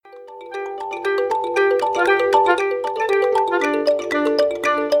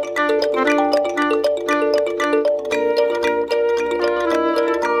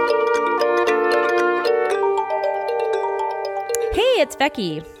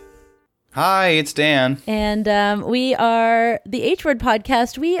Becky. Hi, it's Dan. And we are the H Word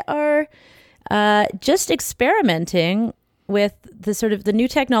Podcast. We are just experimenting with the sort of the new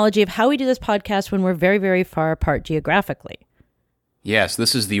technology of how we do this podcast when we're very, very far apart geographically. Yes,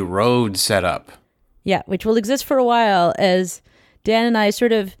 this is the road setup. Yeah, which will exist for a while as Dan and I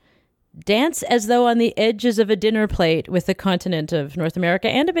sort of dance as though on the edges of a dinner plate with the continent of North America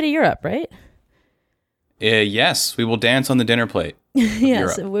and a bit of Europe, right? Yes, we will dance on the dinner plate.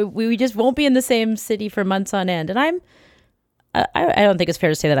 Yes, we just won't be in the same city for months on end. And I don't think it's fair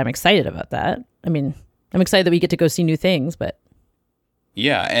to say that I'm excited about that. I mean, I'm excited that we get to go see new things, but...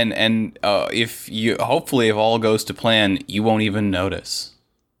 Yeah, and hopefully if all goes to plan, you won't even notice.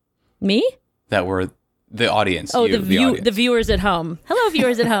 Me? That we're the audience. Oh, the viewers at home. Hello,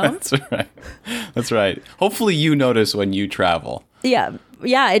 viewers at home. That's right. Hopefully you notice when you travel. Yeah,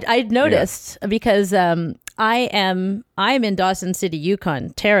 I noticed because I'm in Dawson City,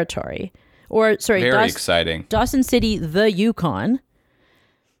 Yukon Territory. Very exciting. Dawson City, the Yukon.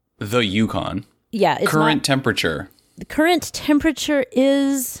 The Yukon. Yeah. Current temperature. The current temperature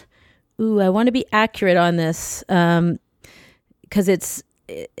is... I want to be accurate on this because it's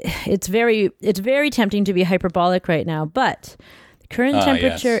very tempting to be hyperbolic right now, but the current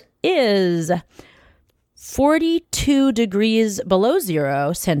temperature is 42 degrees below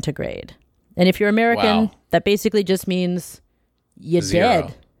 0 centigrade. And if you're American, that basically just means you're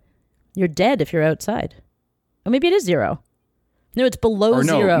dead. You're dead if you're outside. Or maybe it is 0. No, it's below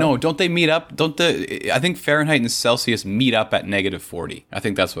 0. No, don't they meet up? I think Fahrenheit and Celsius meet up at negative 40. I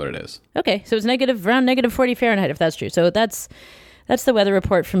think that's what it is. Okay, so it's around negative 40 Fahrenheit if that's true. So that's the weather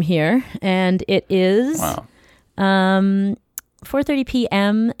report from here, and it is 4:30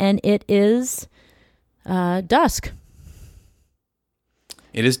 p.m. and it is dusk.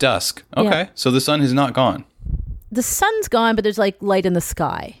 It is dusk. Okay, so the sun has not gone. The sun's gone, but there's like light in the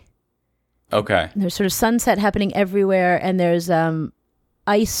sky. Okay. And there's sort of sunset happening everywhere, and there's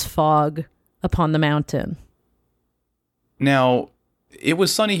ice fog upon the mountain. Now, it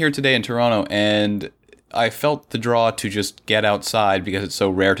was sunny here today in Toronto, and I felt the draw to just get outside because it's so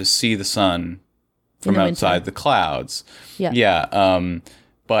rare to see the sun from outside the clouds. Yeah. Yeah.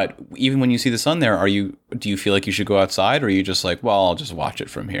 But even when you see the sun there, do you feel like you should go outside, or are you just like, well, I'll just watch it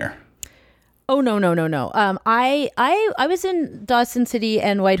from here? Oh, no. I was in Dawson City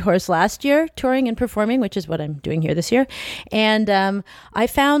and Whitehorse last year touring and performing, which is what I'm doing here this year. And I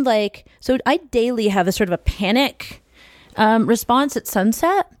found so I daily have a sort of a panic response at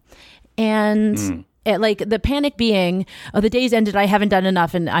sunset. And the panic being, the day's ended, I haven't done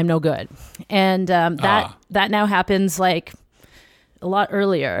enough and I'm no good. And that now happens like a lot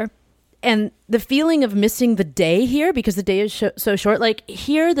earlier. And the feeling of missing the day here because the day is so short, like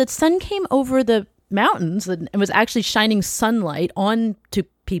here, the sun came over the mountains and was actually shining sunlight onto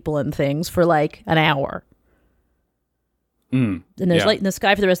people and things for like an hour. And there's light in the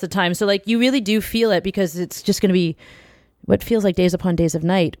sky for the rest of the time. So like you really do feel it because it's just going to be what feels like days upon days of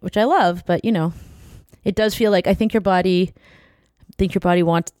night, which I love. But, it does feel like I think your body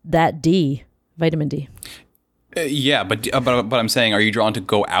wants that vitamin D. Yeah, but I'm saying, are you drawn to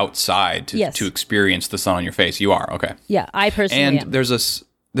go outside to experience the sun on your face? You are, okay. Yeah, I personally am. And there's a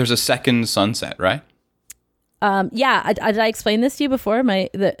second sunset, right? Yeah, did I explain this to you before?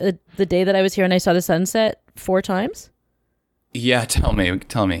 The day that I was here and I saw the sunset 4 times? Yeah, tell me.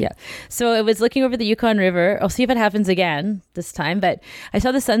 Yeah, so I was looking over the Yukon River. I'll see if it happens again this time. But I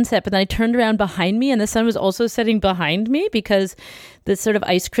saw the sunset, but then I turned around behind me and the sun was also setting behind me because the sort of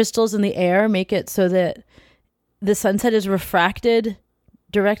ice crystals in the air make it so that the sunset is refracted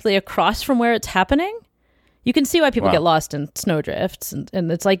directly across from where it's happening. You can see why people get lost in snowdrifts, and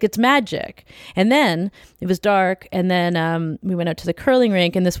it's like it's magic. And then it was dark, and then we went out to the curling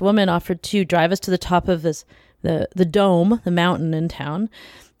rink, and this woman offered to drive us to the top of the dome, the mountain in town,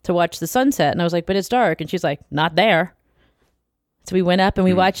 to watch the sunset. And I was like, but it's dark. And she's like, not there. So we went up and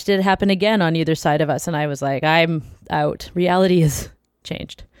we watched it happen again on either side of us. And I was like, I'm out. Reality has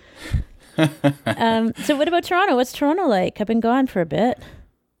changed. So what about Toronto? What's Toronto like? I've been gone for a bit.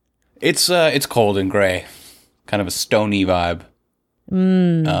 It's cold and gray, kind of a stony vibe.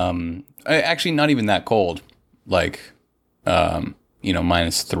 Actually, not even that cold. Like,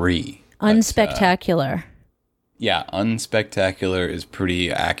 -3. Unspectacular. Yeah, unspectacular is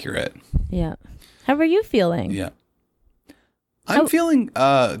pretty accurate. Yeah. How are you feeling? Yeah, I'm feeling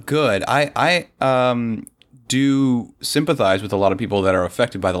good. I do sympathize with a lot of people that are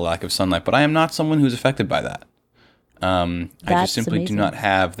affected by the lack of sunlight, but I am not someone who's affected by that. I just simply do not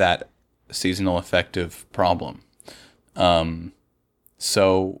have that seasonal affective problem.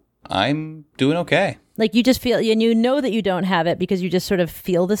 So I'm doing okay. Like you just feel, and you know that you don't have it because you just sort of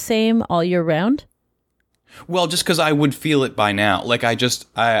feel the same all year round? Well, just because I would feel it by now. Like I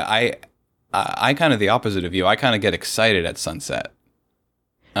kind of the opposite of you. I kind of get excited at sunset.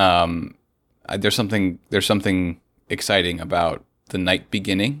 There's something exciting about the night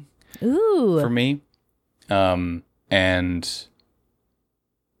beginning. Ooh. For me. And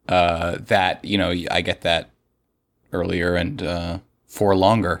that, I get that earlier and for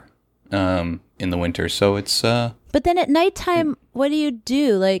longer in the winter. So it's But then at nighttime, what do you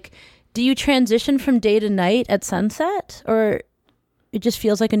do? Like, do you transition from day to night at sunset, or it just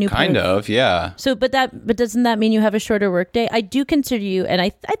feels like a new kind of, yeah. So, but doesn't that mean you have a shorter workday? I do consider you, and I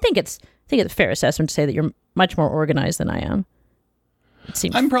think it's a fair assessment to say that you're much more organized than I am. It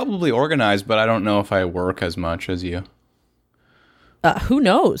seems. I'm probably organized, but I don't know if I work as much as you. Who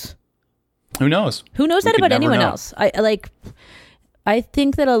knows? Who knows? Who knows that about anyone else? I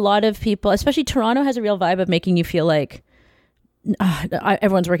think that a lot of people, especially Toronto, has a real vibe of making you feel like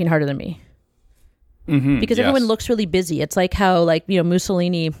everyone's working harder than me. Mm-hmm, because everyone looks really busy. It's like how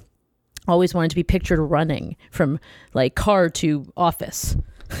Mussolini always wanted to be pictured running from like car to office.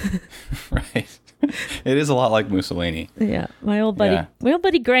 Right. It is a lot like Mussolini. Yeah. My old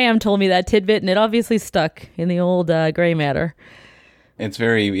buddy Graham told me that tidbit, and it obviously stuck in the old gray matter. It's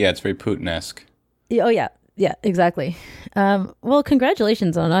very Putin-esque. Oh yeah. Yeah, exactly. Well,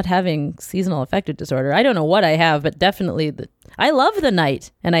 congratulations on not having seasonal affective disorder. I don't know what I have, but definitely I love the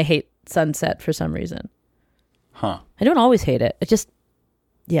night and I hate sunset for some reason. Huh. I don't always hate it. It just,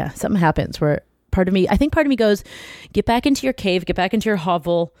 something happens where part of me goes, get back into your cave, get back into your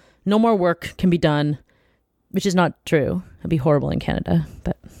hovel. No more work can be done, which is not true. It'd be horrible in Canada.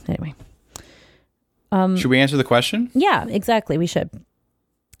 But anyway. Should we answer the question? Yeah, exactly. We should.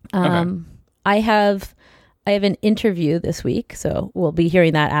 Okay. I have an interview this week, so we'll be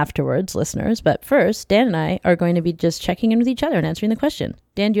hearing that afterwards, listeners. But first, Dan and I are going to be just checking in with each other and answering the question.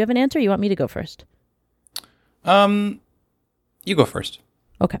 Dan, do you have an answer? Or you want me to go first? You go first.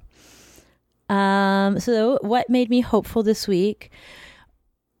 Okay. So what made me hopeful this week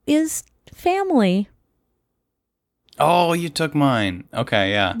is family. Oh, you took mine.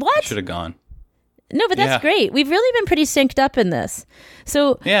 Okay, yeah. What? I should have gone. No, but that's great. We've really been pretty synced up in this.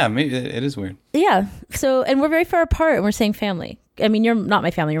 So yeah, maybe it is weird. Yeah. So, and we're very far apart, and we're saying family. I mean, you're not my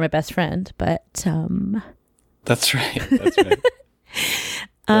family; you're my best friend. But that's right. That's right.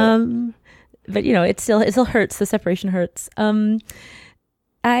 But it still hurts. The separation hurts.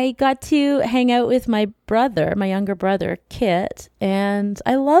 I got to hang out with my younger brother, Kit, and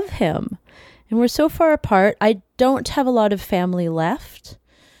I love him. And we're so far apart. I don't have a lot of family left.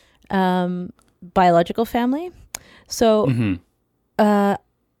 Biological family. So, and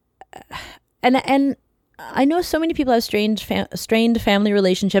I know so many people have strained family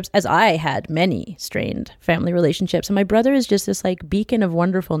relationships, as I had many strained family relationships. And my brother is just this like beacon of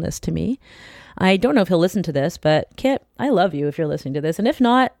wonderfulness to me. I don't know if he'll listen to this, but Kit, I love you if you're listening to this. And if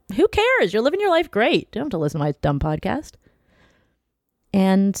not, who cares? You're living your life great. You don't have to listen to my dumb podcast.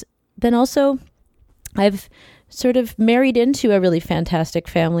 And then also, I've sort of married into a really fantastic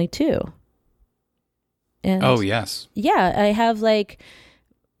family too. And oh, yes. Yeah, I have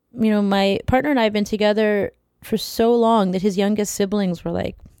my partner and I have been together for so long that his youngest siblings were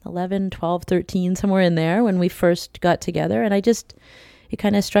like 11, 12, 13, somewhere in there when we first got together. And it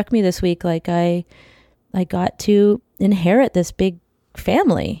kind of struck me this week, like I got to inherit this big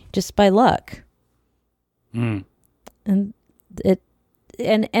family just by luck. Mm. And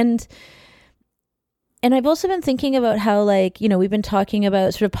And I've also been thinking about how, we've been talking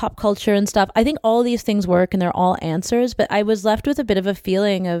about sort of pop culture and stuff. I think all these things work and they're all answers, but I was left with a bit of a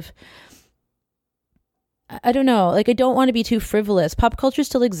feeling of, I don't know, I don't want to be too frivolous. Pop culture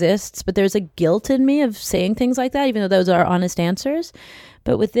still exists, but there's a guilt in me of saying things like that, even though those are honest answers.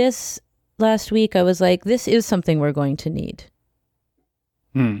 But with this last week, I was like, this is something we're going to need.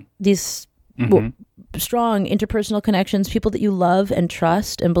 These strong interpersonal connections, people that you love and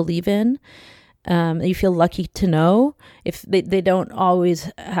trust and believe in. You feel lucky to know. If they don't always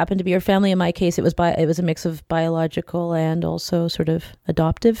happen to be your family. In my case, it was a mix of biological and also sort of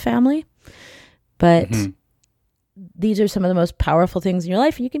adoptive family. But these are some of the most powerful things in your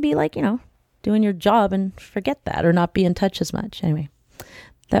life. And you can be doing your job and forget that or not be in touch as much. Anyway,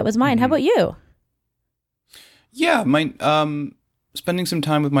 that was mine. How about you? Yeah, mine. Spending some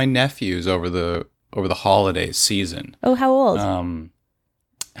time with my nephews over the holiday season. Oh, how old?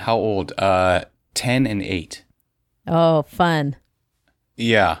 How old? 10 and 8. Oh, fun.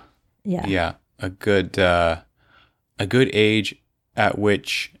 Yeah. Yeah. Yeah. A good age at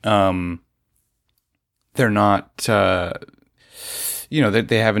which they're not they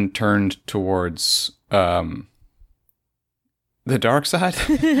haven't turned towards the dark side.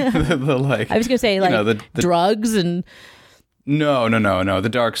 I was gonna say the drugs and. No.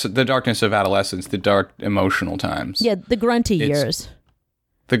 The darkness of adolescence, the dark emotional times. Yeah, the grunty years.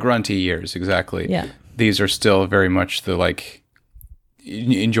 The grunty years, exactly. Yeah. These are still very much the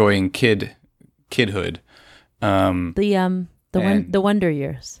enjoying kidhood. The wonder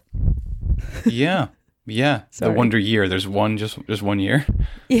years. Yeah. The wonder year. There's one, just 1 year.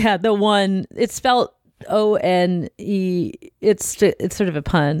 Yeah, the one. It's spelled ONE. It's sort of a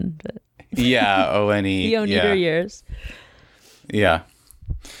pun. But yeah, ONE. The Oneater years. Yeah.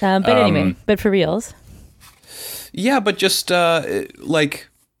 But anyway, but for reals. Yeah, but just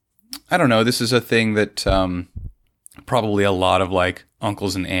I don't know. This is a thing that probably a lot of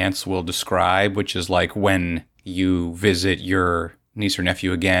uncles and aunts will describe, which is when you visit your niece or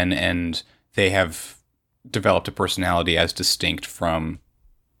nephew again and they have developed a personality as distinct from,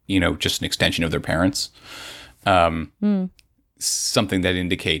 just an extension of their parents. Something that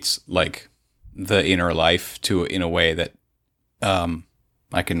indicates the inner life in a way that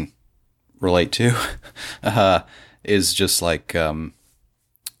I can relate to is just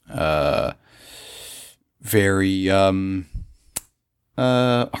very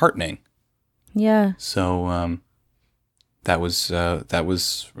heartening. Yeah. So that was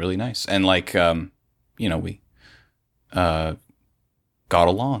really nice, and we got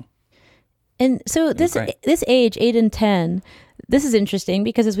along. And so this age, 8 and 10, this is interesting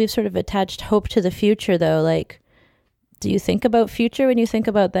because as we've sort of attached hope to the future, though, do you think about future when you think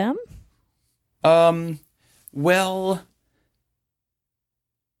about them? Well,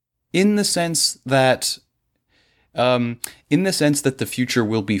 in the sense that the future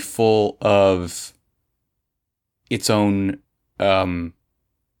will be full of its own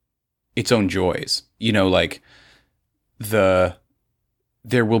joys.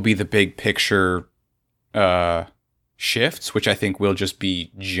 There will be the big picture shifts, which I think will just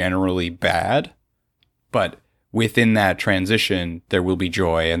be generally bad, but within that transition, there will be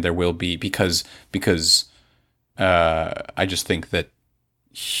joy, and there will be because I just think that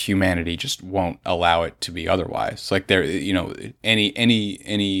humanity just won't allow it to be otherwise.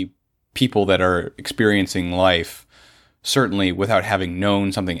 Any people that are experiencing life, certainly without having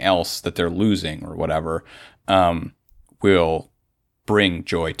known something else that they're losing or whatever, will bring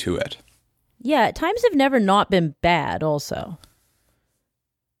joy to it. Yeah, times have never not been bad. Also,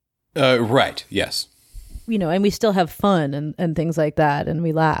 right? Yes. And we still have fun and things like that, and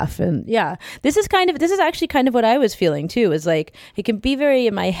we laugh, and yeah, this is actually kind of what I was feeling too. Is it can be very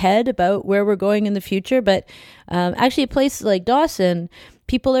in my head about where we're going in the future, but actually, a place like Dawson,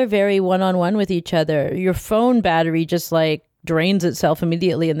 people are very one-on-one with each other. Your phone battery just drains itself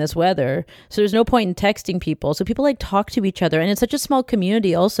immediately in this weather, so there's no point in texting people. So people talk to each other, and it's such a small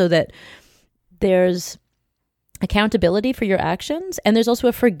community also that there's accountability for your actions, and there's also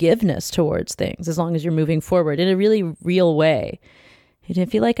a forgiveness towards things as long as you're moving forward in a really real way. And I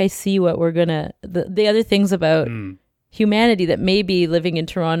feel like I see what we're gonna the other things about humanity that maybe living in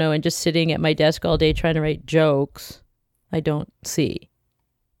Toronto and just sitting at my desk all day trying to write jokes, I don't see.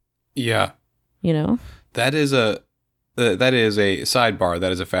 Yeah. That is a sidebar.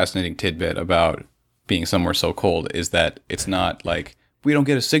 That is a fascinating tidbit about being somewhere so cold, is that it's not we don't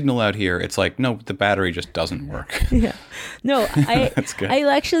get a signal out here. It's no, the battery just doesn't work. Yeah. No, That's good.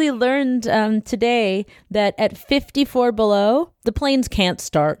 I actually learned today that at 54 below, the planes can't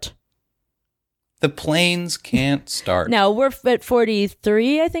start. The planes can't start. Now, we're at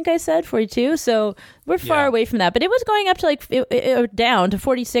 43, I think I said, 42. So we're far away from that. But it was going up to down to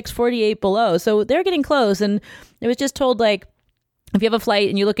 46, 48 below. So they're getting close. And it was just told if you have a flight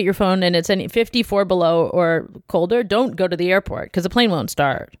and you look at your phone and it's 54 below or colder, don't go to the airport because the plane won't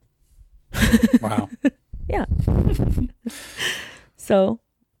start. Wow. Yeah. So,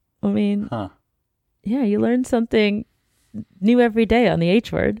 yeah, you learn something new every day on the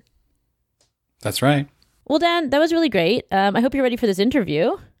H word. That's right. Well, Dan, that was really great. I hope you're ready for this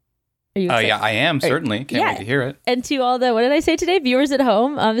interview. Are you excited? Yeah, I am, certainly. Can't wait to hear it. And to all the, what did I say today? Viewers at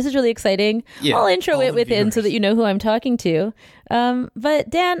home. This is really exciting. Yeah, I'll intro it within so that you know who I'm talking to. But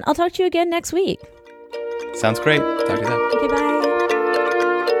Dan, I'll talk to you again next week. Sounds great. Talk to you then. Okay, bye.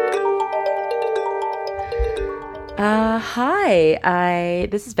 Hi,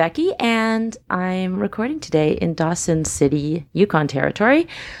 this is Becky, and I'm recording today in Dawson City, Yukon Territory.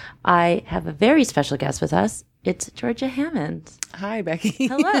 I have a very special guest with us. It's Georgia Hammond. Hi, Becky.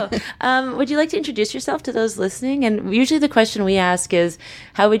 Hello. Would you like to introduce yourself to those listening? And usually the question we ask is,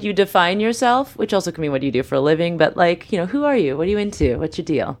 how would you define yourself? Which also can mean, what do you do for a living? But who are you? What are you into? What's your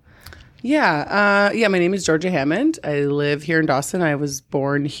deal? Yeah. My name is Georgia Hammond. I live here in Dawson. I was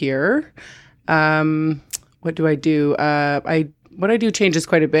born here. What do I do? What I do changes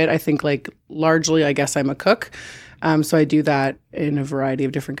quite a bit. I think like largely, I guess I'm a cook. So I do that in a variety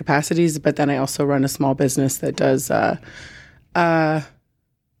of different capacities. But then I also run a small business that does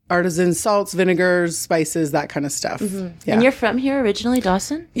artisan salts, vinegars, spices, that kind of stuff. Mm-hmm. Yeah. And you're from here originally,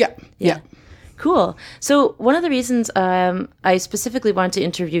 Dawson? Yeah. Cool. So one of the reasons I specifically want to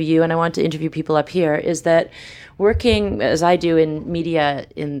interview you and I want to interview people up here is that working as I do in media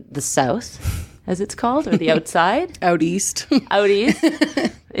in the South, as it's called, or the outside? Out east. Out east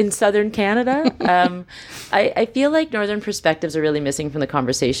in southern Canada. I feel like northern perspectives are really missing from the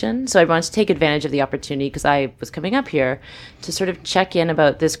conversation. So I want to take advantage of the opportunity because I was coming up here to sort of check in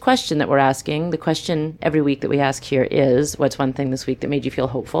about this question that we're asking. The question every week that we ask here is, what's one thing this week that made you feel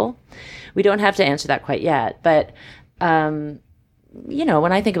hopeful? We don't have to answer that quite yet. But,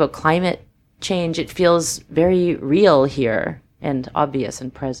 when I think about climate change, it feels very real here and obvious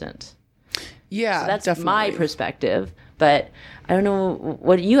and present. Yeah, so that's definitely my perspective, but I don't know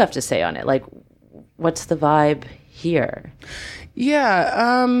what you have to say on it. Like, what's the vibe here?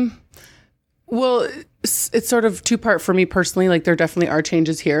 Yeah, well, it's sort of two-part for me personally. Like, there definitely are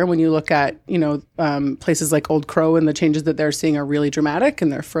changes here. When you look at, places like Old Crow and the changes that they're seeing are really dramatic, and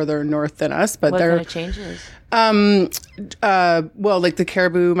they're further north than us. But what kind of changes? Like the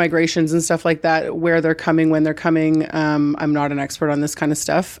caribou migrations and stuff like that, where they're coming, when they're coming. I'm not an expert on this kind of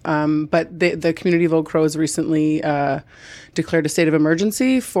stuff, but the community of Old Crow has recently declared a state of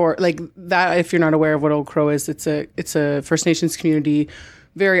emergency for like that. If you're not aware of what Old Crow is, it's a First Nations community,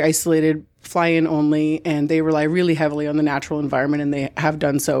 very isolated, fly-in only, and they rely really heavily on the natural environment, and they have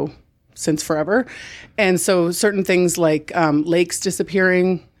done so since forever. And so certain things like lakes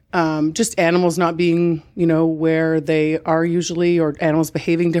disappearing, just animals not being, where they are usually, or animals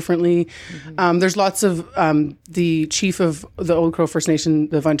behaving differently. Mm-hmm. There's lots of, the chief of the Old Crow First Nation,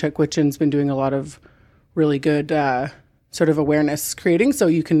 the Vantuk Wichan's been doing a lot of really good sort of awareness creating, so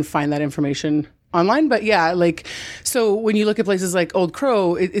you can find that information online. But yeah, so when you look at places like Old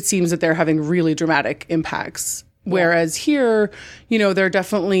Crow, it seems that they're having really dramatic impacts. Yeah. Whereas here, there are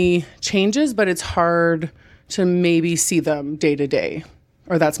definitely changes, but it's hard to maybe see them day to day.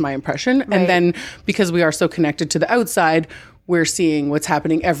 Or that's my impression. Right. And then because we are so connected to the outside, we're seeing what's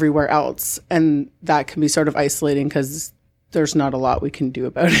happening everywhere else. And that can be sort of isolating because there's not a lot we can do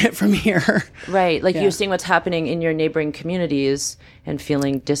about it from here. Right. Like you're seeing what's happening in your neighboring communities and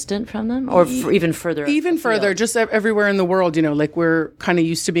feeling distant from them, or even further? Even further, just everywhere in the world, we're kind of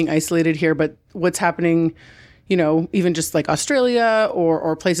used to being isolated here, but what's happening, even just like Australia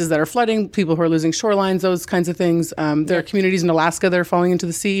or places that are flooding, people who are losing shorelines, those kinds of things. There are communities in Alaska that are falling into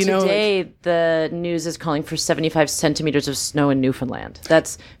the sea. Today, the news is calling for 75 centimeters of snow in Newfoundland.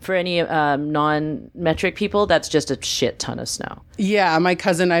 That's, for any non-metric people, that's just a shit ton of snow. Yeah, my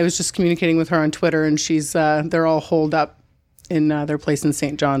cousin, I was just communicating with her on Twitter, and she's they're all holed up in their place in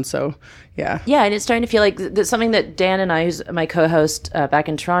St. John. So, yeah. Yeah, and it's starting to feel like something that Dan and I, who's my co-host back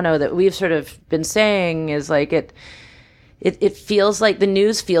in Toronto, that we've sort of been saying is like it feels like the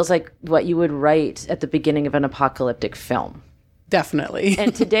news feels like what you would write at the beginning of an apocalyptic film. Definitely.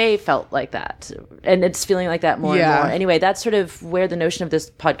 And today felt like that. And it's feeling like that more and more. Anyway, that's sort of where the notion of this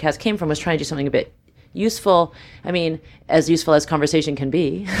podcast came from, was trying to do something a bit useful. I mean, as useful as conversation can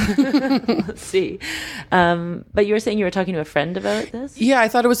be. Let's see. But you were saying you were talking to a friend about this? Yeah, I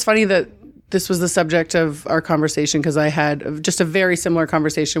thought it was funny that this was the subject of our conversation, because I had just a very similar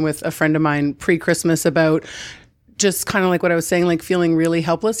conversation with a friend of mine pre-Christmas about just kind of like what I was saying, like feeling really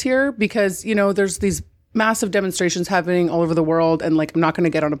helpless here because, there's these massive demonstrations happening all over the world, and like I'm not going to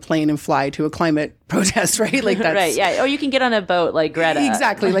get on a plane and fly to a climate protest, right? Like that's right, yeah. Or you can get on a boat like Greta.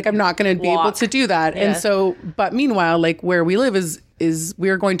 Exactly. Like I'm not going to be able to do that. Yeah. And so, but meanwhile, like where we live is we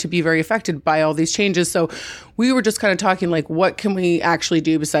are going to be very affected by all these changes. So we were just kind of talking like, what can we actually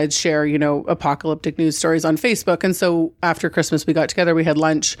do besides share, apocalyptic news stories on Facebook? And so after Christmas, we got together, we had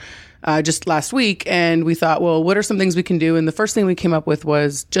lunch just last week, and we thought, well, what are some things we can do? And the first thing we came up with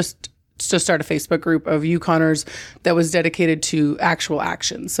was just to start a Facebook group of Yukoners that was dedicated to actual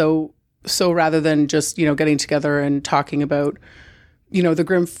action. So rather than just, getting together and talking about, the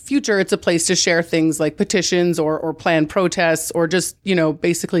grim future, it's a place to share things like petitions or plan protests, or just,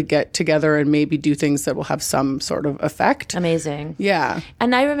 basically get together and maybe do things that will have some sort of effect. Amazing. Yeah.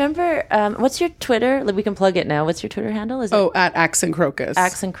 And I remember, what's your Twitter? We can plug it now. What's your Twitter handle? Is it at Axe and Crocus.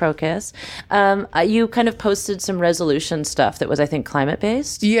 Axe and Crocus. You kind of posted some resolution stuff that was, I think,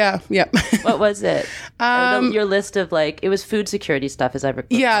 climate-based. Yeah. What was it? Your list of it was food security stuff, as I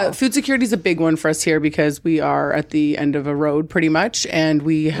recall. Yeah, food security is a big one for us here because we are at the end of a road pretty much. And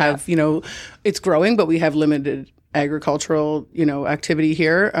we have, it's growing, but we have limited agricultural, activity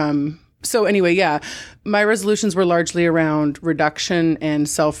here. So anyway, yeah, my resolutions were largely around reduction and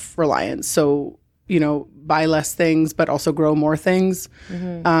self-reliance. So, buy less things, but also grow more things.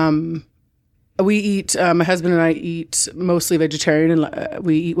 We eat, my husband and I eat mostly vegetarian, and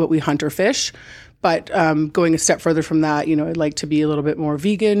we eat what we hunt or fish. But going a step further from that, I'd like to be a little bit more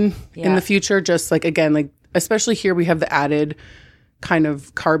vegan in the future. Just especially here, we have the added kind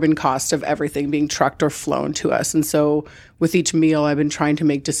of carbon cost of everything being trucked or flown to us. And so with each meal, I've been trying to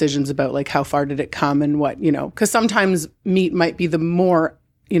make decisions about how far did it come and what, because sometimes meat might be the more,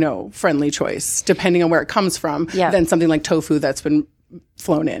 friendly choice depending on where it comes from than something like tofu that's been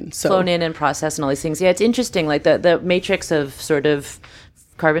flown in. Flown in and processed and all these things. Yeah, it's interesting. Like the matrix of sort of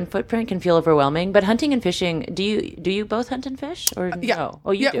carbon footprint can feel overwhelming. But hunting and fishing, do you both hunt and fish or no?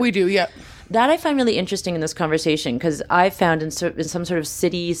 Oh, you do? We do. Yeah. That I find really interesting in this conversation because I've found in some sort of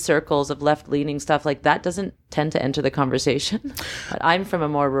city circles of left-leaning stuff like that doesn't tend to enter the conversation. But I'm from a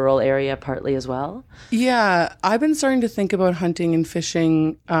more rural area partly as well. Yeah, I've been starting to think about hunting and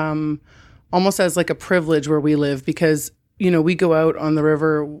fishing almost as like a privilege where we live because, we go out on the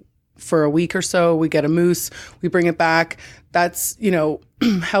river for a week or so, we get a moose, we bring it back. That's,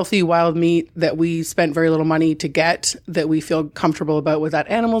 healthy wild meat that we spent very little money to get, that we feel comfortable about what that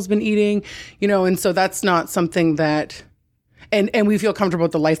animal's been eating, and so that's not something that, and we feel comfortable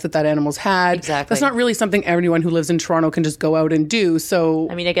with the life that animal's had. Exactly. That's not really something anyone who lives in Toronto can just go out and do. So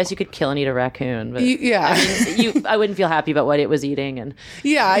I mean, I guess you could kill and eat a raccoon, but I wouldn't feel happy about what it was eating. And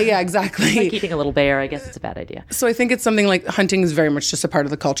yeah, exactly. Like eating a little bear, I guess it's a bad idea. So I think it's something like hunting is very much just a part of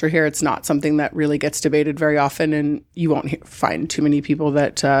the culture here. It's not something that really gets debated very often, and you won't find too many people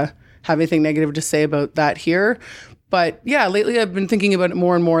that have anything negative to say about that here. But yeah, lately I've been thinking about it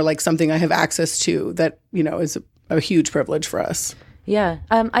more and more like something I have access to that, is a huge privilege for us. Yeah.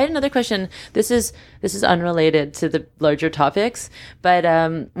 I had another question. This is unrelated to the larger topics, but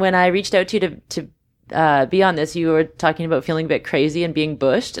when I reached out to you to be on this, you were talking about feeling a bit crazy and being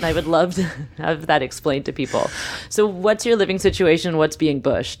bushed, and I would love to have that explained to people. So what's your living situation? What's being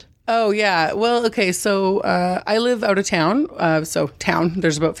bushed? Oh, yeah. Well, okay. So I live out of town.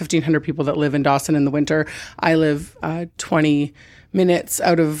 There's about 1,500 people that live in Dawson in the winter. I live 20 minutes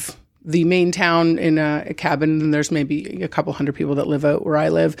out of the main town in a cabin, and there's maybe a couple hundred people that live out where I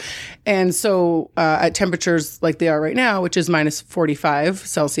live. And so at temperatures like they are right now, which is minus 45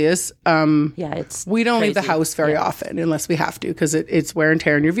 Celsius, we don't leave the house very often unless we have to, because it's wear and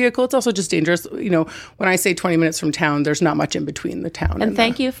tear in your vehicle. It's also just dangerous. When I say 20 minutes from town, there's not much in between the town. And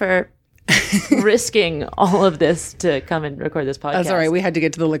thank you for risking all of this to come and record this podcast. That's all right. We had to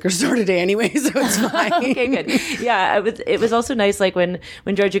get to the liquor store today anyway, so it's fine. Okay, good. Yeah, it was also nice, like when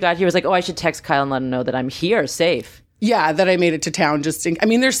Georgia got here, I was like, oh, I should text Kyle and let him know that I'm here safe. Yeah, that I made it to town.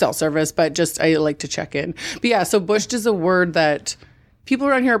 There's cell service, but I like to check in. But yeah, so bushed is a word that people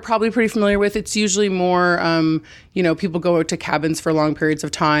around here are probably pretty familiar with. It's usually more, people go out to cabins for long periods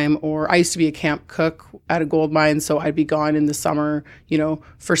of time, or I used to be a camp cook at a gold mine, so I'd be gone in the summer,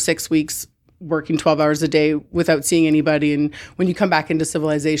 for 6 weeks, working 12 hours a day without seeing anybody. And when you come back into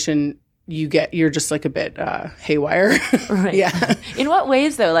civilization, you're just like a bit haywire. Right. Yeah. In what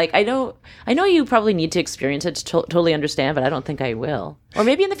ways though? Like I know you probably need to experience it to totally understand, but I don't think I will. Or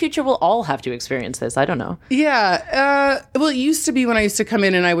maybe in the future we'll all have to experience this. I don't know. Yeah. Well, it used to be when I used to come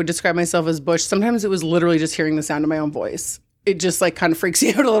in and I would describe myself as bush. Sometimes it was literally just hearing the sound of my own voice. It just kind of freaks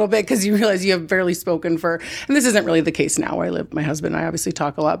you out a little bit because you realize you have barely spoken and this isn't really the case now where I live. My husband and I obviously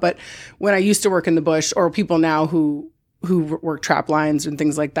talk a lot, but when I used to work in the bush, or people now who work trap lines and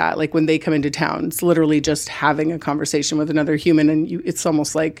things like that, like when they come into town, it's literally just having a conversation with another human, and it's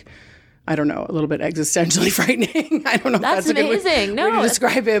almost like, I don't know, a little bit existentially frightening. I don't know if that's a good way to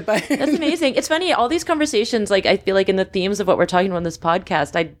describe it, but that's amazing. It's funny, all these conversations, like I feel like in the themes of what we're talking about in this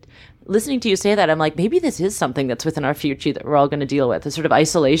podcast, listening to you say that, I'm like, maybe this is something that's within our future that we're all going to deal with, a sort of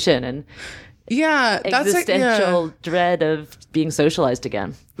isolation and existential dread of being socialized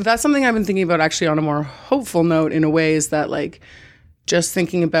again. That's something I've been thinking about actually on a more hopeful note in a way, is that just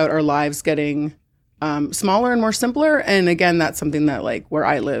thinking about our lives getting smaller and more simpler. And again, that's something that where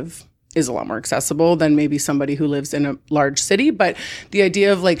I live is a lot more accessible than maybe somebody who lives in a large city. But the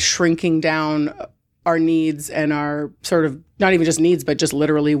idea of shrinking down our needs and our sort of not even just needs, but just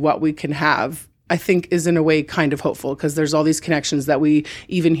literally what we can have, I think is in a way kind of hopeful, because there's all these connections that we,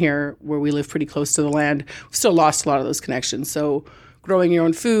 even here where we live pretty close to the land, we've still lost a lot of those connections. So growing your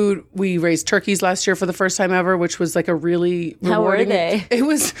own food, we raised turkeys last year for the first time ever, which was a really rewarding. How were they?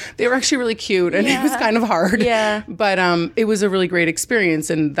 They were actually really cute, and it was kind of hard. Yeah. But it was a really great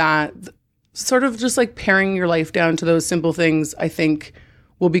experience, and that sort of just pairing your life down to those simple things, I think,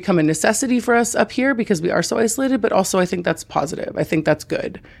 will become a necessity for us up here because we are so isolated, but also I think that's positive. I think that's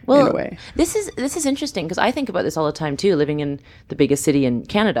good in a way. This is interesting because I think about this all the time too, living in the biggest city in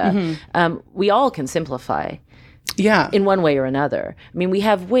Canada. We all can simplify. Yeah. In one way or another. I mean, we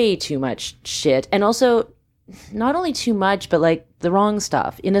have way too much shit. And also, not only too much, but like the wrong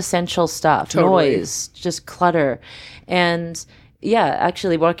stuff, inessential stuff, noise, just clutter. And yeah,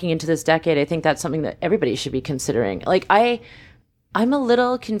 actually walking into this decade, I think that's something that everybody should be considering. Like I'm a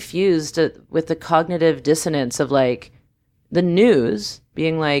little confused with the cognitive dissonance of like the news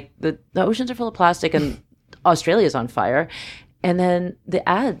being like the oceans are full of plastic and Australia's on fire. And then the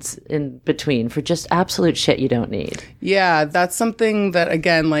ads in between for just absolute shit you don't need. Yeah, that's something that,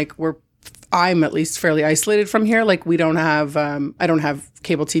 again, like I'm at least fairly isolated from here. Like we don't have, I don't have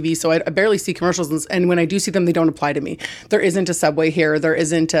cable TV, so I barely see commercials. And when I do see them, they don't apply to me. There isn't a Subway here. There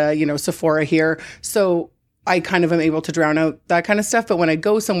isn't a, Sephora here. So I kind of am able to drown out that kind of stuff. But when I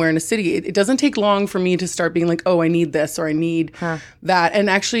go somewhere in a city, it doesn't take long for me to start being like, oh, I need this or I need that.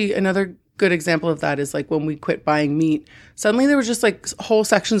 And actually another good example of that is like when we quit buying meat, suddenly there was just like whole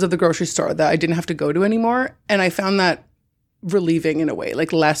sections of the grocery store that I didn't have to go to anymore. And I found that relieving in a way,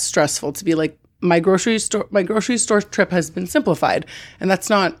 like less stressful to be like, my grocery store trip has been simplified. And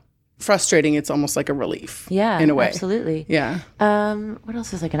that's not frustrating. It's almost like a relief. Yeah, in a way. Absolutely. Yeah. What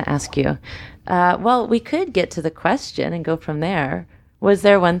else was I going to ask you? Well, we could get to the question and go from there. Was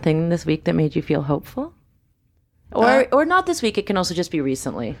there one thing this week that made you feel hopeful? Or not this week. It can also just be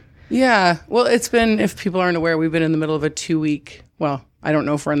recently. Yeah. Well, it's been, if people aren't aware, we've been in the middle of a 2-week, well, I don't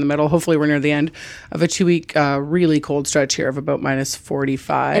know if we're in the middle. Hopefully we're near the end of a 2-week really cold stretch here of about minus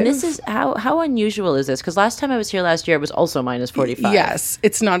 45. And this is, how unusual is this? Because last time I was here last year, it was also minus 45. Yes.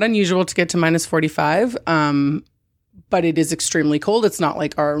 It's not unusual to get to minus 45, but it is extremely cold. It's not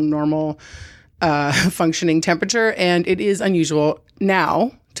like our normal functioning temperature. And it is unusual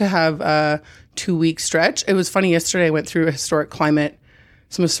now to have a 2-week stretch. It was funny, yesterday I went through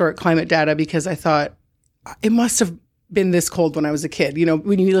some historic climate data because I thought it must have been this cold when I was a kid.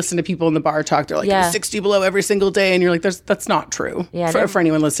 When you listen to people in the bar talk, they're like, it was 60 below every single day. And you're like, that's not true. Yeah, for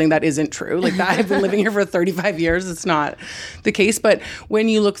anyone listening, that isn't true. Like that, I've been living here for 35 years. It's not the case. But when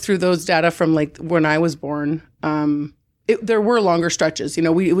you look through those data from like when I was born, there were longer stretches.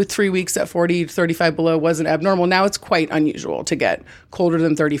 With 3 weeks at 40 to 35 below wasn't abnormal. Now it's quite unusual to get colder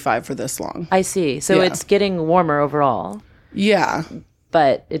than 35 for this long. I see. So it's getting warmer overall. Yeah.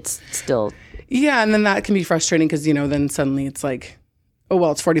 But it's still... Yeah, and then that can be frustrating because, then suddenly it's like, oh,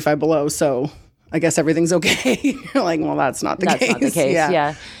 well, it's 45 below, so I guess everything's okay. You're like, well, that's not the case. That's not the case,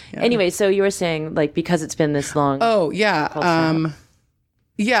 yeah. Anyway, so you were saying, like, because it's been this long... Oh, yeah.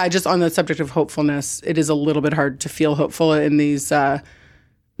 Just on the subject of hopefulness, it is a little bit hard to feel hopeful in these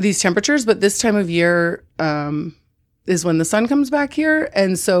temperatures, but this time of year is when the sun comes back here,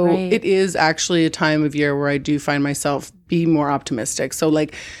 and so it is actually a time of year where I do find myself be more optimistic. So,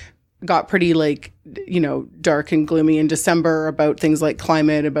 like... got pretty like, dark and gloomy in December about things like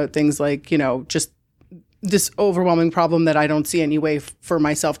climate, about things like, just this overwhelming problem that I don't see any way for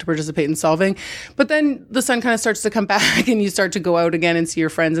myself to participate in solving. But then the sun kind of starts to come back and you start to go out again and see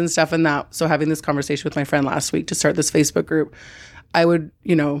your friends and stuff and that. So having this conversation with my friend last week to start this Facebook group, I would,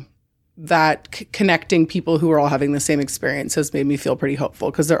 connecting people who are all having the same experience has made me feel pretty hopeful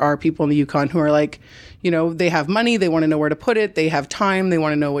because there are people in the Yukon who are like, they have money, they want to know where to put it, they have time, they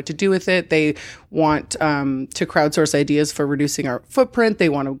want to know what to do with it, they want to crowdsource ideas for reducing our footprint, they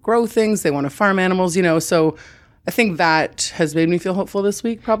want to grow things, they want to farm animals, so I think that has made me feel hopeful this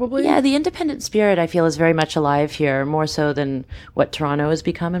week, probably. Yeah, the independent spirit, I feel, is very much alive here, more so than what Toronto has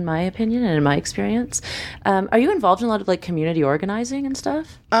become, in my opinion and in my experience. Are you involved in a lot of like community organizing and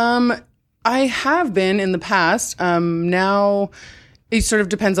stuff? I have been in the past. Now it sort of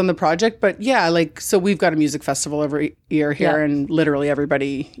depends on the project, but yeah, so we've got a music festival every year here, and literally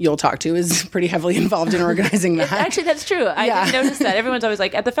everybody you'll talk to is pretty heavily involved in organizing that. Actually, that's true. I didn't notice that. Everyone's always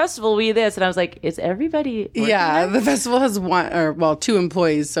like, at the festival, we this, and I was like, is everybody working there? The festival has 2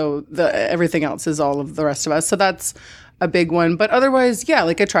 employees, so everything else is all of the rest of us. So that's a big one. But otherwise,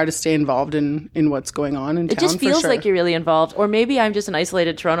 I try to stay involved in what's going on in town. It just feels like you're really involved. Or maybe I'm just an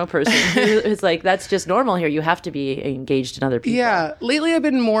isolated Toronto person who's like, that's just normal here. You have to be engaged in other people. Yeah. Lately, I've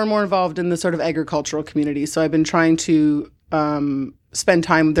been more and more involved in the sort of agricultural community. So I've been trying to spend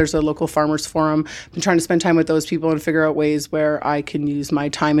time. There's a local farmers forum. I've been trying to spend time with those people and figure out ways where I can use my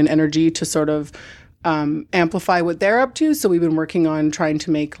time and energy to sort of amplify what they're up to. So we've been working on trying to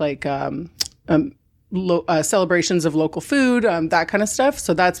make celebrations of local food, that kind of stuff.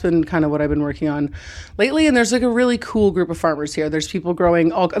 So that's been kind of what I've been working on lately. And there's like a really cool group of farmers here. There's people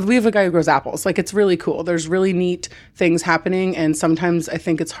growing we have a guy who grows apples. Like, it's really cool. There's really neat things happening. And sometimes I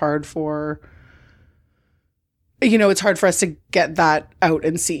think it's hard for us to get that out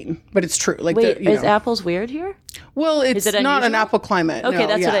and seen, but it's true. Like, wait, is apples weird here? Well, it's not an apple climate. Okay,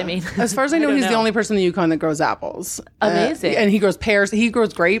 that's what I mean. As far as I know, he's the only person in the Yukon that grows apples. Amazing. And he grows pears. He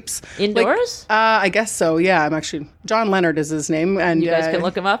grows grapes. Indoors? I guess so. Yeah, John Leonard is his name. And you guys can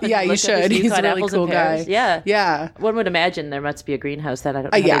look him up. Yeah, you should. He's a really cool guy. Yeah. Yeah. One would imagine there must be a greenhouse that I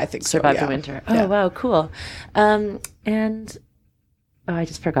don't know. Yeah, I think so. Survive the winter. Oh, wow, cool. And I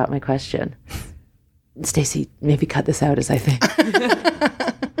just forgot my question. Stacey, maybe cut this out as I think.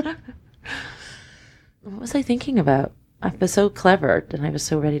 What was I thinking about? I was so clever and I was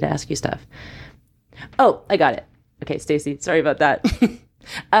so ready to ask you stuff. Oh, I got it. Okay, Stacey, sorry about that.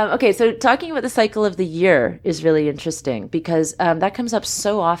 Okay, so talking about the cycle of the year is really interesting because that comes up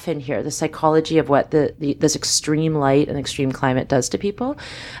so often here, the psychology of what this extreme light and extreme climate does to people.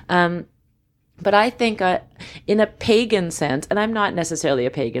 But I think in a pagan sense, and I'm not necessarily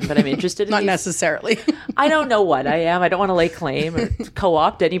a pagan, but I'm interested in Not necessarily. I don't know what I am. I don't want to lay claim or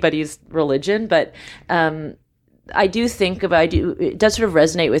co-opt anybody's religion, but I do think it does sort of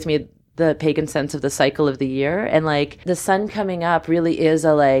resonate with me, the pagan sense of the cycle of the year. And like the sun coming up really is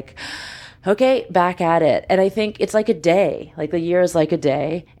okay, back at it. And I think it's like a day, like the year is like a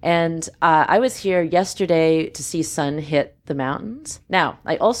day. And I was here yesterday to see sun hit the mountains. Now,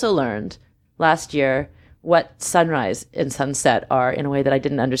 I also learned last year what sunrise and sunset are in a way that I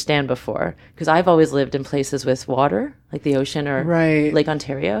didn't understand before, because I've always lived in places with water, like the ocean or Lake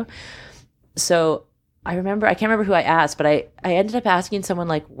Ontario. So I can't remember who I asked, but I ended up asking someone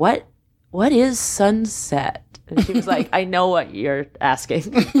like, what is sunset? And she was like, I know what you're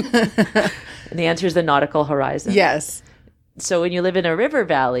asking. And the answer is the nautical horizon. Yes. So when you live in a river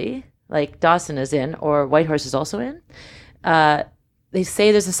valley, like Dawson is in, or Whitehorse is also in, they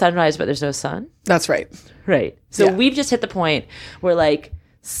say there's a sunrise, but there's no sun. That's right. Right. So we've just hit the point where like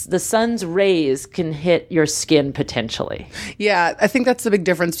the sun's rays can hit your skin potentially. Yeah, I think that's the big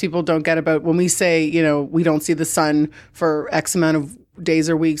difference people don't get about when we say, we don't see the sun for X amount of days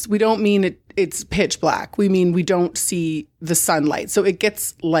or weeks. We don't mean it's pitch black. We mean we don't see the sunlight. So it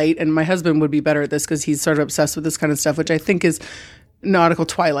gets light, and my husband would be better at this because he's sort of obsessed with this kind of stuff, which I think is nautical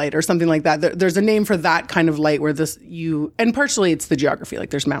twilight or something like that. There's a name for that kind of light where and partially it's the geography,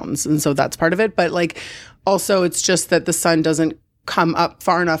 like there's mountains, and so that's part of it. But like also it's just that the sun doesn't come up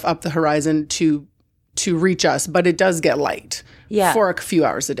far enough up the horizon to reach us, but it does get light for a few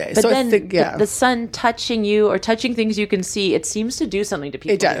hours a day. But so then I think, the sun touching you or touching things you can see, it seems to do something to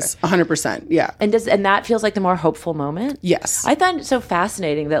people. It does, 100%, yeah. And that feels like the more hopeful moment? Yes. I find it so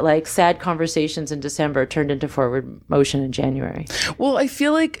fascinating that like sad conversations in December turned into forward motion in January. Well, I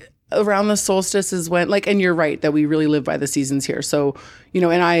feel like around the solstice is when, and you're right that we really live by the seasons here. So, and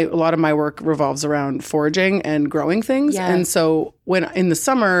a lot of my work revolves around foraging and growing things. Yeah. And so when in the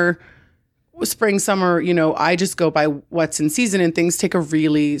spring, summer, I just go by what's in season, and things take a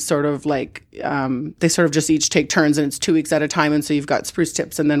really sort of like, they sort of just each take turns, and it's 2 weeks at a time. And so you've got spruce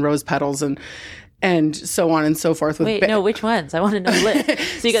tips and then rose petals and so on and so forth. Wait, no, which ones? I want to know the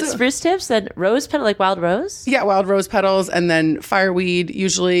list. So you got spruce tips and rose petal, like wild rose? Yeah, wild rose petals, and then fireweed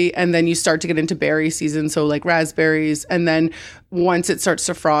usually, and then you start to get into berry season, so like raspberries, and then once it starts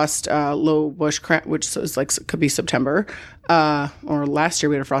to frost, low bush which is like could be September, or last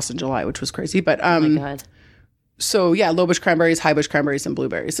year we had a frost in July, which was crazy. But oh my God. So yeah, low bush cranberries, high bush cranberries, and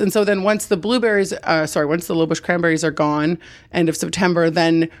blueberries. And so then once the low bush cranberries are gone, end of September,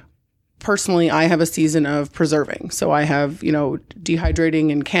 then personally, I have a season of preserving. So I have,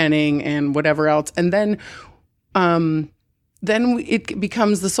 dehydrating and canning and whatever else. And then it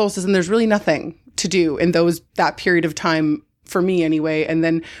becomes the solstice, and there's really nothing to do in that period of time for me anyway. And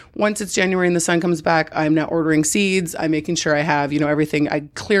then once it's January and the sun comes back, I'm now ordering seeds. I'm making sure I have, everything.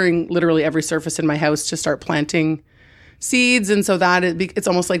 I'm clearing literally every surface in my house to start planting seeds. And so it's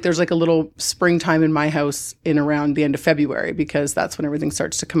almost like there's like a little springtime in my house in around the end of February, because that's when everything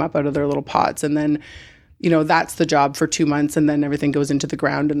starts to come up out of their little pots. And then, that's the job for 2 months, and then everything goes into the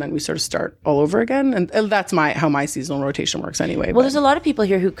ground, and then we sort of start all over again. And that's how my seasonal rotation works anyway. Well, there's a lot of people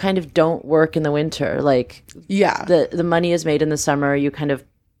here who kind of don't work in the winter. Like, the money is made in the summer. You kind of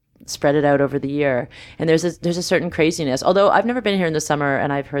spread it out over the year, and there's a certain craziness. Although I've never been here in the summer,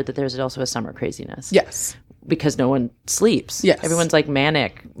 and I've heard that there's also a summer craziness. Yes. Because no one sleeps. Yes. Everyone's like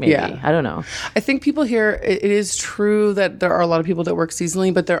manic, maybe. Yeah. I don't know. I think people here, it is true that there are a lot of people that work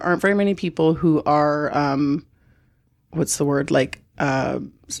seasonally, but there aren't very many people who are, what's the word? Like,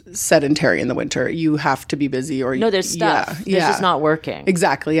 sedentary in the winter. You have to be busy or no, there's stuff. It's just not working.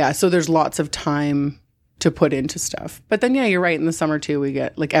 Exactly. Yeah. So there's lots of time to put into stuff. But then, yeah, you're right. In the summer too, we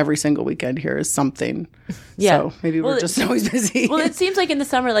get like every single weekend here is something. Yeah. So maybe we're just always busy. Well, it seems like in the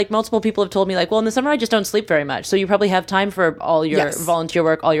summer, like multiple people have told me like, well, in the summer, I just don't sleep very much. So you probably have time for all your volunteer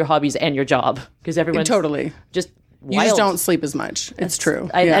work, all your hobbies and your job because everyone's totally just wild. You just don't sleep as much. It's true.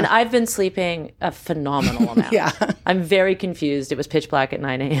 And I've been sleeping a phenomenal amount. Yeah. I'm very confused. It was pitch black at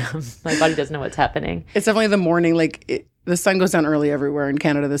 9 a.m. My body doesn't know what's happening. It's definitely the morning. Like the sun goes down early everywhere in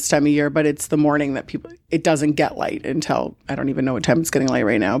Canada this time of year, but it's the morning that it doesn't get light until, I don't even know what time it's getting light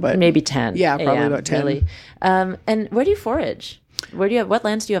right now, but maybe 10. Yeah, probably about 10. Really. And where do you forage? What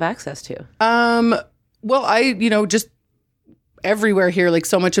lands do you have access to? Well, just everywhere here, like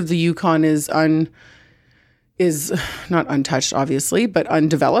so much of the Yukon is not untouched, obviously, but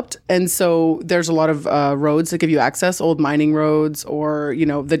undeveloped. And so there's a lot of roads that give you access, old mining roads or,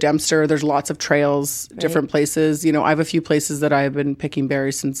 the Dempster. There's lots of trails, different places. I have a few places that I've been picking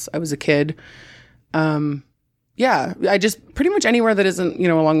berries since I was a kid. Yeah, I just pretty much anywhere that isn't,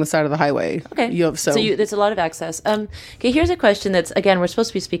 along the side of the highway. Okay. There's a lot of access. Okay, here's a question that's, again, we're supposed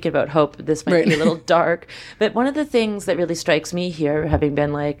to be speaking about hope. This might be a little dark. But one of the things that really strikes me here, having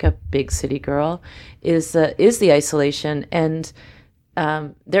been like a big city girl, is the isolation. And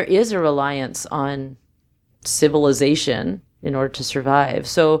there is a reliance on civilization in order to survive.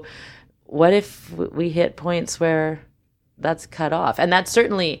 So what if we hit points where that's cut off? And that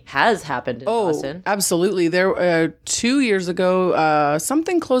certainly has happened in Dawson. Absolutely. There 2 years ago,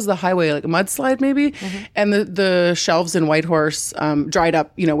 something closed the highway, like a mudslide maybe, and the shelves in Whitehorse dried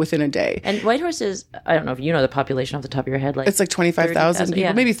up, within a day. And Whitehorse is, I don't know if you know the population off the top of your head. Like it's like 25,000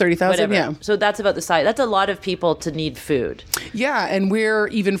 people, maybe 30,000. Yeah. So that's about the size. That's a lot of people to need food. Yeah. And we're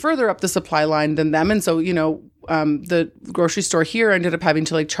even further up the supply line than them. And so, the grocery store here ended up having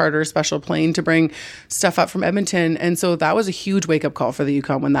to like charter a special plane to bring stuff up from Edmonton. And so that was a huge wake up call for the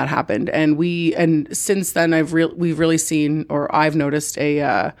Yukon when that happened. And since then we've really seen, or I've noticed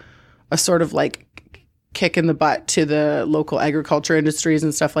a sort of like kick in the butt to the local agriculture industries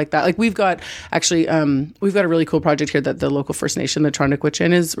and stuff like that. Like we've got a really cool project here that the local First Nation, the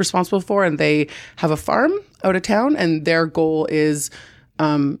Tronikwichin, is responsible for. And they have a farm out of town, and their goal is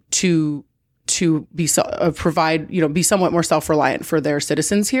to be be somewhat more self-reliant for their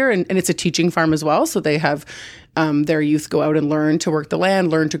citizens here. And it's a teaching farm as well. So they have their youth go out and learn to work the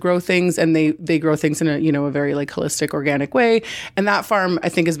land, learn to grow things. And they grow things in a very like holistic, organic way. And that farm, I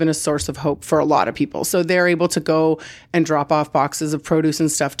think, has been a source of hope for a lot of people. So they're able to go and drop off boxes of produce and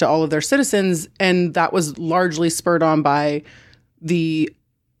stuff to all of their citizens. And that was largely spurred on by the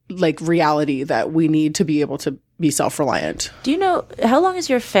like reality that we need to be able to be self-reliant. Do you know, how long has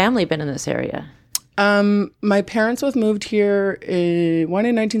your family been in this area? My parents both moved here, one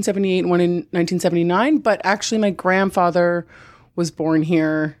in 1978, one in 1979, but actually my grandfather was born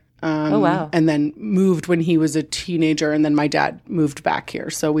here. Oh, wow. And then moved when he was a teenager, and then my dad moved back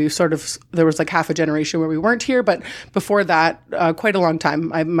here. So we there was like half a generation where we weren't here, but before that, quite a long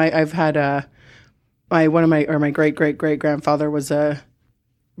time. I've had my great grandfather was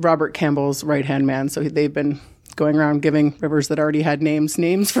Robert Campbell's right-hand man. So they've been going around giving rivers that already had names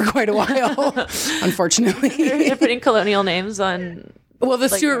for quite a while, unfortunately. They're putting colonial names on... Well, the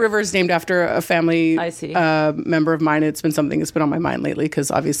Stewart River is named after a family member of mine. It's been something that's been on my mind lately because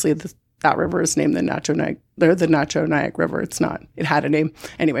obviously that river is named the Nacho Nyack River. It's not. It had a name.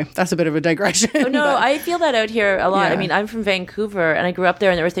 Anyway, that's a bit of a digression. Oh, no, I feel that out here a lot. Yeah. I mean, I'm from Vancouver, and I grew up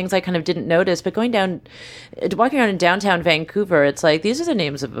there, and there were things I kind of didn't notice. But walking around in downtown Vancouver, it's like, these are the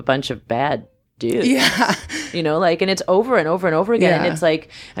names of a bunch of bad dudes. Yeah. And it's over and over and over again. Yeah. And it's like,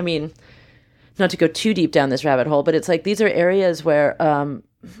 I mean, not to go too deep down this rabbit hole, but it's like, these are areas where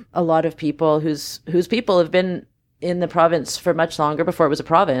a lot of people whose people have been in the province for much longer before it was a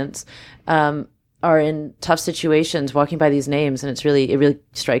province, are in tough situations walking by these names, and it really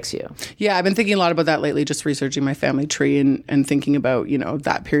strikes you. Yeah, I've been thinking a lot about that lately, just researching my family tree and thinking about,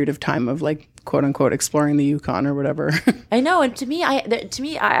 that period of time of like, quote unquote, exploring the Yukon or whatever. I know. And to me,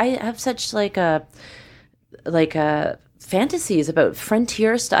 I have such like a fantasies about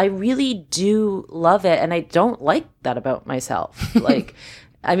frontier stuff. I really do love it. And I don't like that about myself. Like,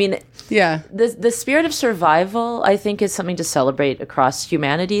 I mean, yeah, the spirit of survival, I think, is something to celebrate across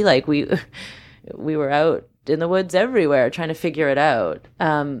humanity. Like we were out in the woods everywhere trying to figure it out.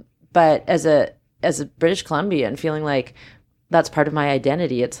 But as a British Columbian, feeling like that's part of my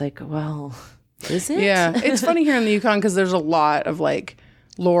identity, it's like, well, is it? Yeah, it's funny here in the Yukon because there's a lot of like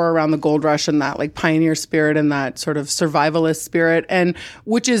lore around the gold rush and that like pioneer spirit and that sort of survivalist spirit, and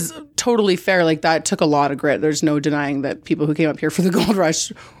which is totally fair. Like that took a lot of grit. There's no denying that people who came up here for the gold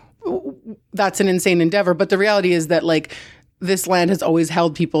rush, that's an insane endeavor. But the reality is that like this land has always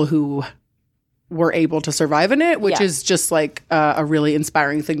held people who were able to survive in it, which is just like a really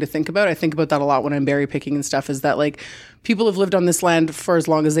inspiring thing to think about. I think about that a lot when I'm berry picking and stuff, is that like people have lived on this land for as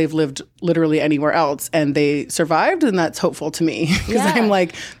long as they've lived literally anywhere else and they survived, and that's hopeful to me because I'm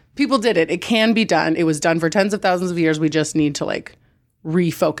like, people did it. It can be done. It was done for tens of thousands of years. We just need to like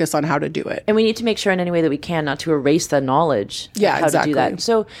refocus on how to do it. And we need to make sure in any way that we can not to erase the knowledge of how to do that.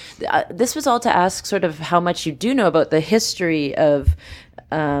 So this was all to ask sort of how much you do know about the history of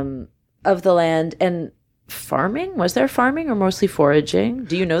the land and farming. Was there farming or mostly foraging?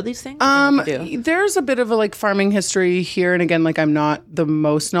 Do you know these things? There's a bit of a like farming history here. And again, like I'm not the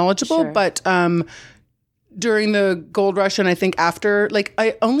most knowledgeable, but during the gold rush and I think after, like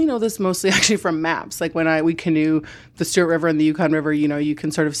I only know this mostly actually from maps. Like when we canoe the Stewart River and the Yukon River, you know, you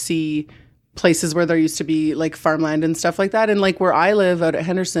can sort of see places where there used to be like farmland and stuff like that. And like where I live out at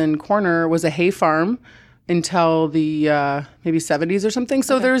Henderson Corner was a hay farm until the maybe 70s or something.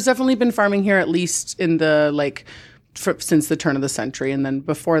 So there's definitely been farming here, at least in the like since the turn of the century. And then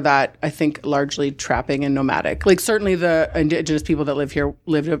before that, I think largely trapping and nomadic. Like certainly the indigenous people that live here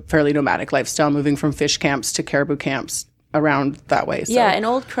lived a fairly nomadic lifestyle, moving from fish camps to caribou camps around that way. So. Yeah, in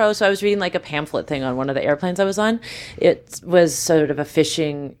Old Crow, so I was reading like a pamphlet thing on one of the airplanes I was on. It was sort of a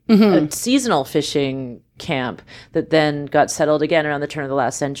fishing, a seasonal fishing camp that then got settled again around the turn of the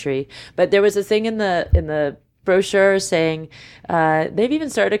last century. But there was a thing in the brochure saying they've even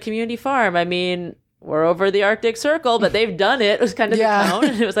started a community farm. I mean, we're over the Arctic Circle, but they've done it. It was kind of the tone.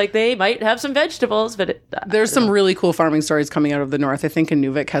 And it was like they might have some vegetables, but there's some really cool farming stories coming out of the north. I think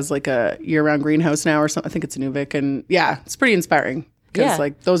Inuvik has like a year-round greenhouse now or something. I think it's Inuvik, and it's pretty inspiring because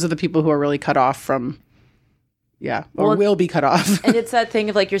like those are the people who are really cut off from. Or will be cut off. And it's that thing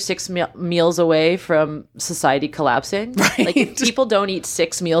of like you're 6 meals away from society collapsing. Right. Like if people don't eat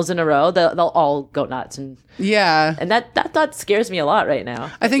 6 meals in a row, they'll all go nuts. And that thought scares me a lot right now.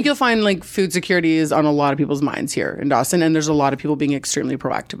 I think you'll find like food security is on a lot of people's minds here in Dawson, and there's a lot of people being extremely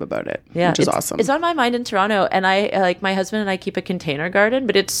proactive about it, which is awesome. It's on my mind in Toronto, and I like my husband and I keep a container garden,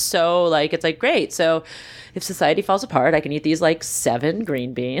 but it's so like it's like great. So if society falls apart, I can eat these like 7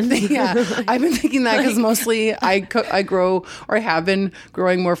 green beans. I've been thinking that because mostly I grow, or I have been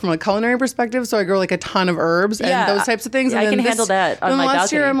growing more from a culinary perspective. So I grow like a ton of herbs and those types of things. Yeah, and I can handle that on my balcony.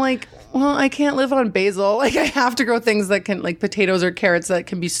 Last year I'm like, well, I can't live on basil. Like I have to grow things that can, like potatoes or carrots that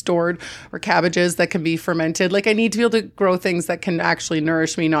can be stored, or cabbages that can be fermented. Like I need to be able to grow things that can actually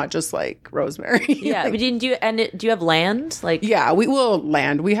nourish me, not just like rosemary. Yeah, but do you have land? Like we will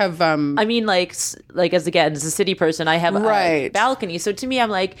land. We have. I mean, like as a city person, I have a balcony. So to me, I'm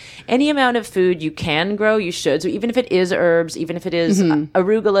like any amount of food you can grow, you should. So even if it is herbs, even if it is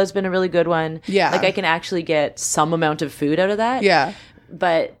arugula has been a really good one. Yeah, like I can actually get some amount of food out of that. Yeah,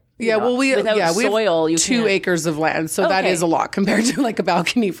 but. We have soil, 2 acres of land, so that is a lot compared to like a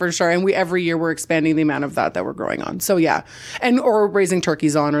balcony for sure. And every year we're expanding the amount of that we're growing on. So or raising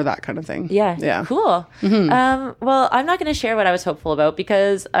turkeys on or that kind of thing. Yeah, cool. Well, I'm not going to share what I was hopeful about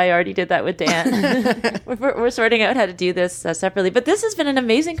because I already did that with Dan. we're sorting out how to do this separately. But this has been an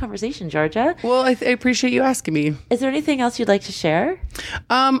amazing conversation, Georgia. Well, I appreciate you asking me. Is there anything else you'd like to share?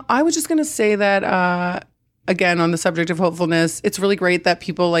 I was just going to say that. Again, on the subject of hopefulness, it's really great that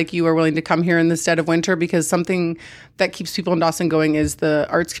people like you are willing to come here in the dead of winter, because something that keeps people in Dawson going is the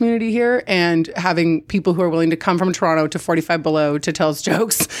arts community here, and having people who are willing to come from Toronto to 45 below to tell us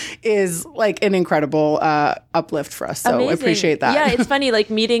jokes is like an incredible uplift for us. So I appreciate that. Yeah, it's funny, like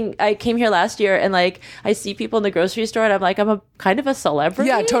I came here last year and like I see people in the grocery store and I'm like, I'm a kind of a celebrity.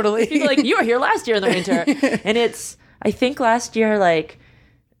 Yeah, totally. People are like, you were here last year in the winter. And I think last year, like,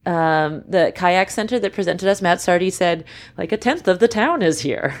 the kayak center that presented us, Matt Sardi, said like 1/10 of the town is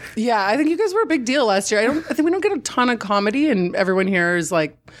here. Yeah, I think you guys were a big deal last year. I think we don't get a ton of comedy, and everyone here is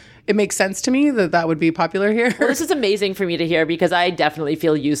like, it makes sense to me that would be popular here. Well, this is amazing for me to hear because I definitely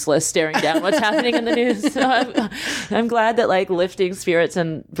feel useless staring down what's happening in the news. So I'm glad that like lifting spirits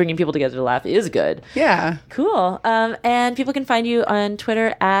and bringing people together to laugh is good. Yeah. Cool. And people can find you on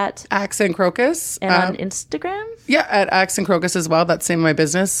Twitter at Axe and Crocus. And on Instagram? Yeah, at Axe and Crocus as well. That's the name of my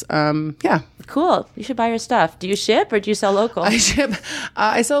business. Yeah. Cool. You should buy your stuff. Do you ship or do you sell local? I ship.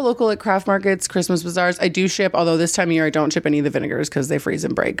 I sell local at craft markets, Christmas bazaars. I do ship, although this time of year I don't ship any of the vinegars because they freeze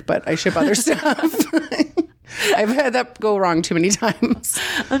and break, but I ship other stuff. I've had that go wrong too many times.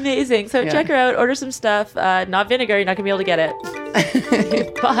 Amazing. So check her out. Order some stuff. Not vinegar. You're not going to be able to get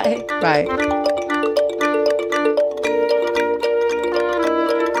it. Bye. Bye.